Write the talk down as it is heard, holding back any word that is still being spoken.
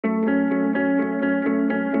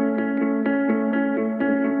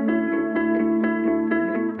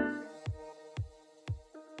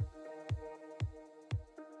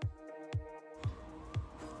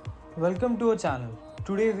Welcome to our channel.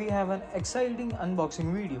 Today we have an exciting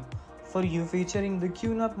unboxing video for you featuring the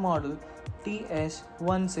Qnap model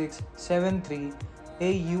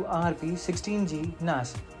TS-1673AU-RP 16G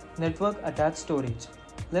NAS network attached storage.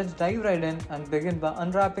 Let's dive right in and begin by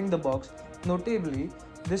unwrapping the box. Notably,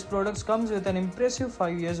 this product comes with an impressive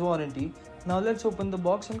 5 years warranty. Now let's open the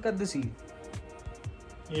box and cut the seal.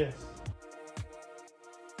 Yes.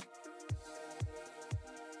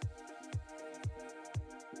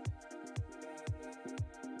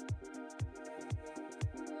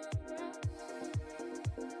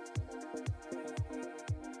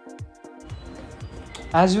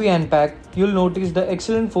 As we unpack, you'll notice the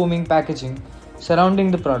excellent foaming packaging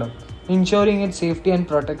surrounding the product, ensuring its safety and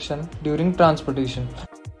protection during transportation.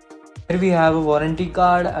 Here we have a warranty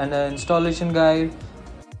card and an installation guide.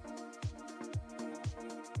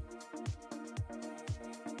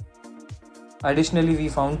 Additionally, we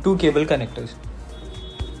found 2 cable connectors.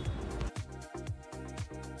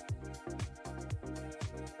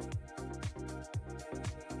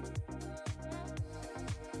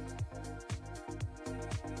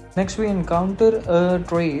 Next we encounter a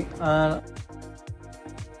tray and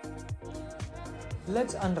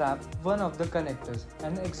let's unwrap one of the connectors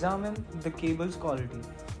and examine the cable's quality,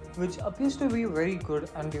 which appears to be very good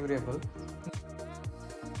and durable.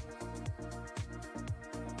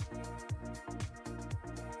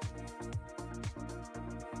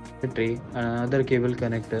 A tray and another cable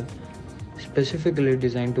connector specifically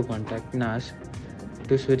designed to contact NAS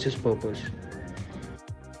to switch its purpose.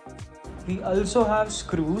 We also have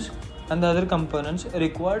screws and the other components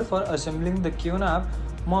required for assembling the Qnap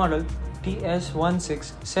model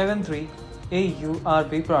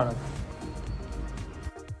TS-1673AU-RP product.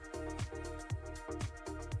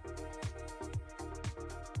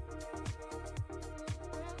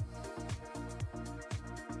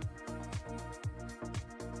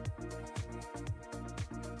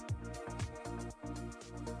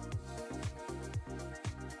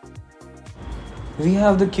 We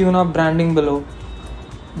have the Qnap branding below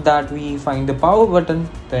that we find the power button,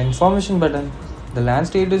 the information button, the LAN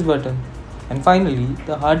status button, and finally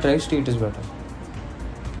the hard drive status button.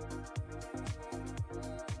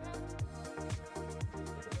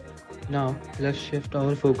 Now let's shift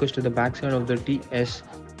our focus to the backside of the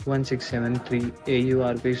TS-1673AU-RP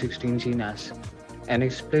 16G NAS and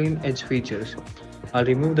explain its features. I'll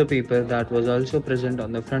remove the paper that was also present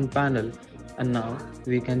on the front panel, and now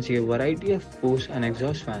we can see a variety of post and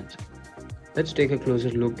exhaust fans. Let's take a closer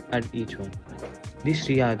look at each one. These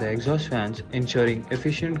 3 are the exhaust fans ensuring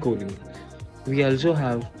efficient cooling. We also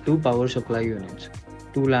have 2 power supply units,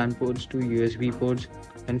 2 LAN ports, 2 USB ports,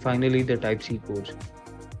 and finally the Type-C ports.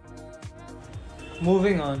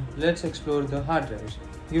 Moving on, let's explore the hard drives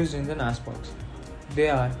used in the NAS box. They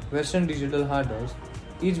are Western Digital hard drives,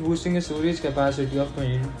 each boasting a storage capacity of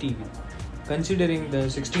 22 TB. Considering the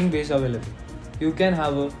 16 bays available, you can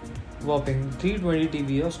have a whopping 320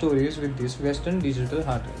 TB of storage with these Western Digital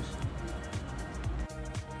hard drives.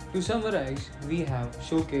 To summarize, we have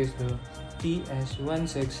showcased the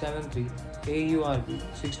TS-1673AU-RP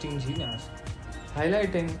 16G NAS,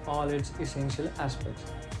 highlighting all its essential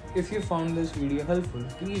aspects. If you found this video helpful,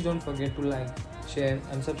 please don't forget to like, share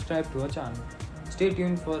and subscribe to our channel. Stay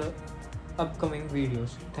tuned for upcoming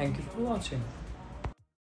videos. Thank you for watching.